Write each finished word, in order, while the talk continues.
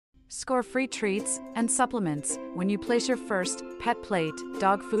Score free treats and supplements when you place your first Pet Plate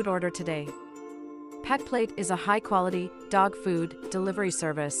dog food order today. Pet Plate is a high-quality dog food delivery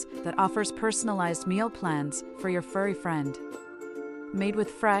service that offers personalized meal plans for your furry friend. Made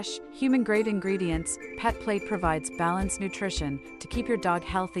with fresh, human-grade ingredients, Pet Plate provides balanced nutrition to keep your dog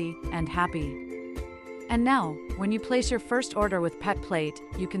healthy and happy. And now, when you place your first order with Pet Plate,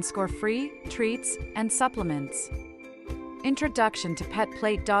 you can score free treats and supplements. Introduction to Pet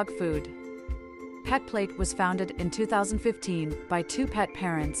Plate dog food. Pet Plate was founded in 2015 by two pet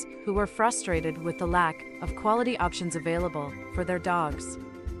parents who were frustrated with the lack of quality options available for their dogs.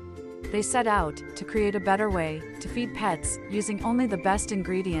 They set out to create a better way to feed pets using only the best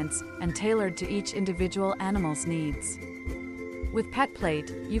ingredients and tailored to each individual animal's needs. With Pet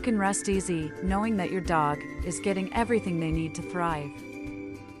Plate, you can rest easy knowing that your dog is getting everything they need to thrive.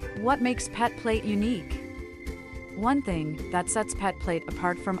 What makes Pet Plate unique? One thing that sets Pet Plate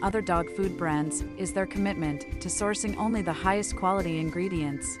apart from other dog food brands is their commitment to sourcing only the highest quality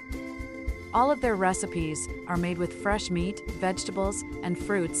ingredients. All of their recipes are made with fresh meat, vegetables, and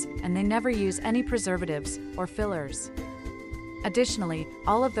fruits, and they never use any preservatives or fillers. Additionally,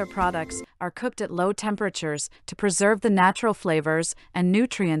 all of their products are cooked at low temperatures to preserve the natural flavors and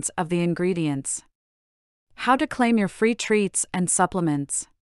nutrients of the ingredients. How to claim your free treats and supplements.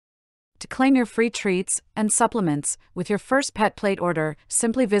 To claim your free treats and supplements with your first Pet Plate order,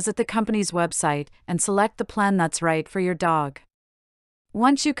 simply visit the company's website and select the plan that's right for your dog.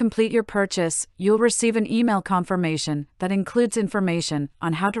 Once you complete your purchase, you'll receive an email confirmation that includes information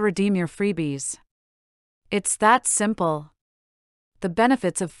on how to redeem your freebies. It's that simple. The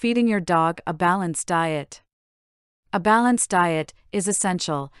benefits of feeding your dog a balanced diet. A balanced diet is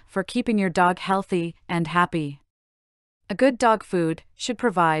essential for keeping your dog healthy and happy. A good dog food should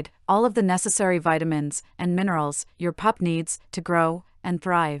provide all of the necessary vitamins and minerals your pup needs to grow and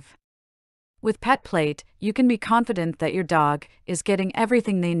thrive. With Pet Plate, you can be confident that your dog is getting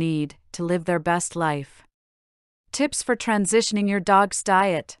everything they need to live their best life. Tips for transitioning your dog's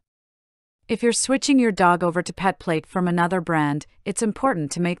diet. If you're switching your dog over to Pet Plate from another brand, it's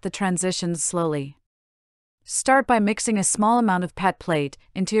important to make the transition slowly. Start by mixing a small amount of Pet Plate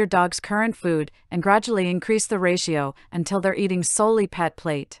into your dog's current food and gradually increase the ratio until they're eating solely Pet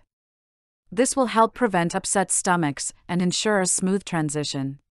Plate. This will help prevent upset stomachs and ensure a smooth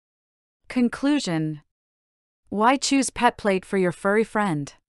transition. Conclusion. Why choose Pet Plate for your furry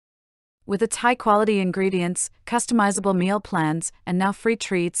friend? With its high-quality ingredients, customizable meal plans, and now free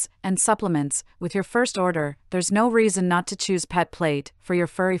treats and supplements with your first order, there's no reason not to choose Pet Plate for your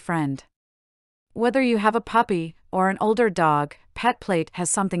furry friend. Whether you have a puppy or an older dog, Pet Plate has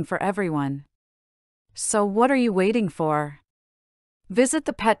something for everyone. So what are you waiting for? Visit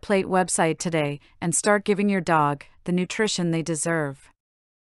the Pet Plate website today and start giving your dog the nutrition they deserve.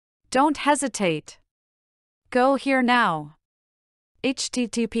 Don't hesitate. Go here now.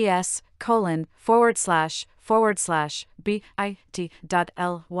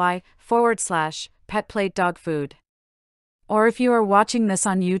 https://bit.ly/petplate dog food. Or if you are watching this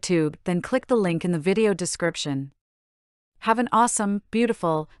on YouTube, then click the link in the video description. Have an awesome,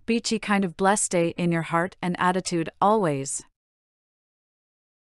 beautiful, beachy kind of blessed day in your heart and attitude always.